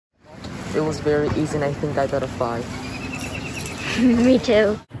It was very easy and I think I got a 5. Me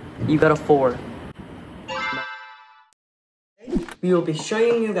too. You got a 4. We will be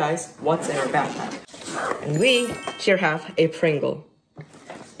showing you guys what's in our backpack. And we here have a Pringle.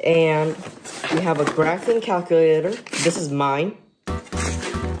 And we have a graphing calculator. This is mine.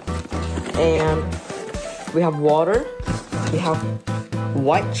 And we have water. We have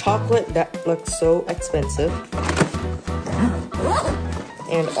white chocolate that looks so expensive.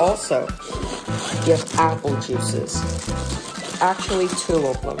 And also, we have apple juices. Actually, 2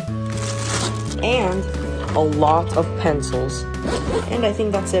 of them. And a lot of pencils. And I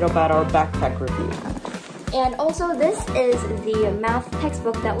think that's it about our backpack review. And also, this is the math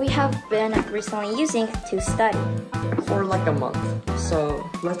textbook that we have been recently using to study. For like a month. So,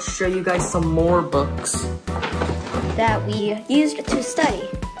 let's show you guys some more books that we used to study.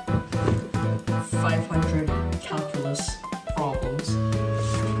 500 calculus problems.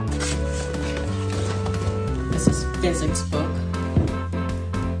 This is physics book.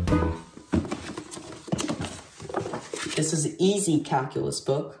 This is easy calculus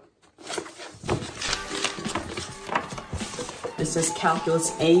book. This is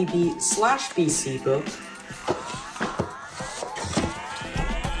calculus AB/BC book.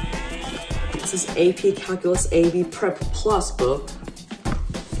 This is AP Calculus AB Prep Plus book.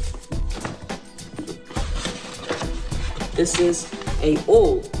 This is a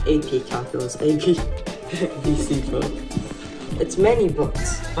old AP Calculus AB BC book. It's many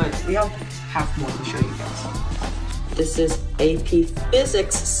books, but we have more to show you guys. This is AP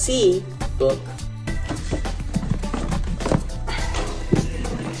Physics C book.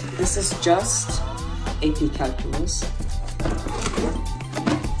 This is just AP Calculus.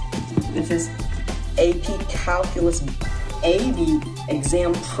 This is AP Calculus AB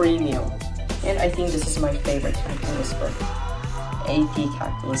Exam Premium. And I think this is my favorite calculus book. AP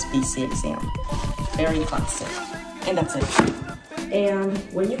Calculus BC Exam. Very classic. And that's it. And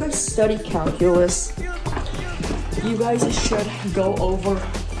when you guys study calculus, you guys should go over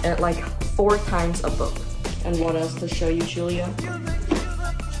it like 4 times a book. And what else to show you, Julia?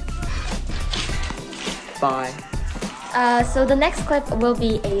 Bye. So the next clip will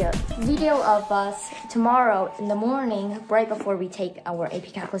be a video of us tomorrow in the morning, right before we take our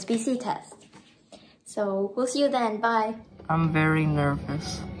AP Calculus BC test. So we'll see you then. Bye. I'm very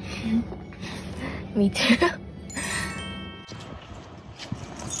nervous. Me too.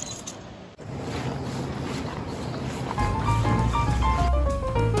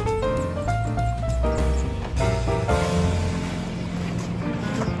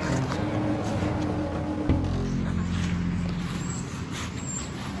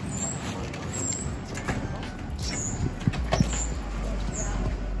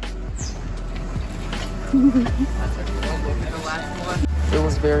 It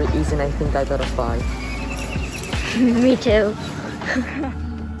was very easy and I think I got a 5. Me too.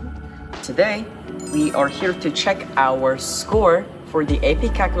 Today, we are here to check our score for the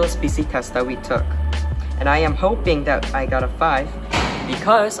AP Calculus BC test that we took. And I am hoping that I got a 5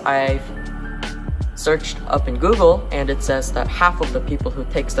 because I've searched up in Google and it says that half of the people who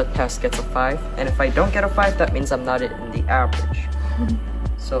takes the test gets a 5. And if I don't get a 5, that means I'm not in the average.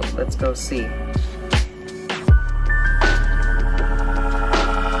 So let's go see.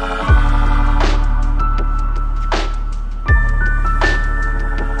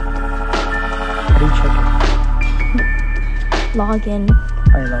 Log in.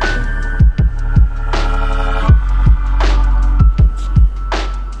 I love it.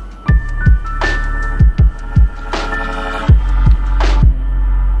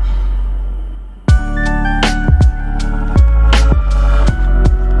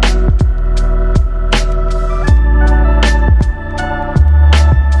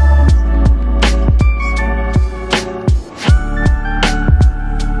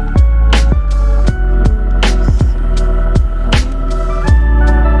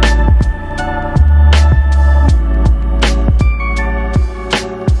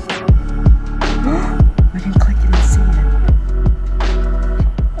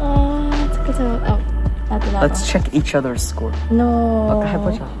 Let's check each other's score. No.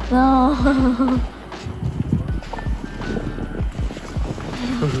 해보자. No.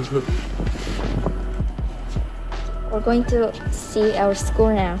 We're going to see our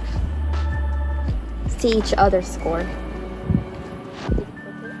score now. See each other's score.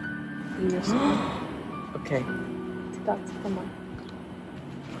 Okay. Come on.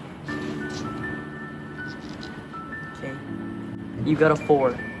 Okay. You got a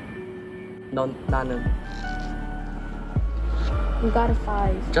 4. No, 나는. You got a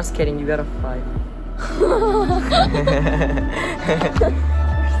 5. Just kidding, you got a 5.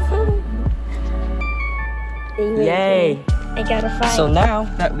 Yay! I got a 5. So now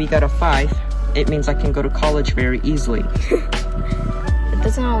that we got a 5, it means I can go to college very easily. It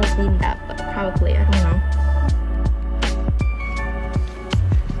doesn't always mean that, but probably, I don't know.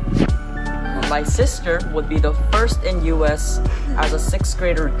 My sister would be the first in US as a 6th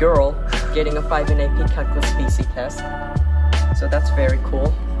grader girl getting a 5 in AP Calculus BC test. So that's very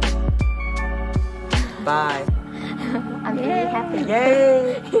cool. Bye. I'm really happy.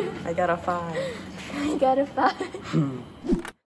 Yay! I got a 5. I got a 5.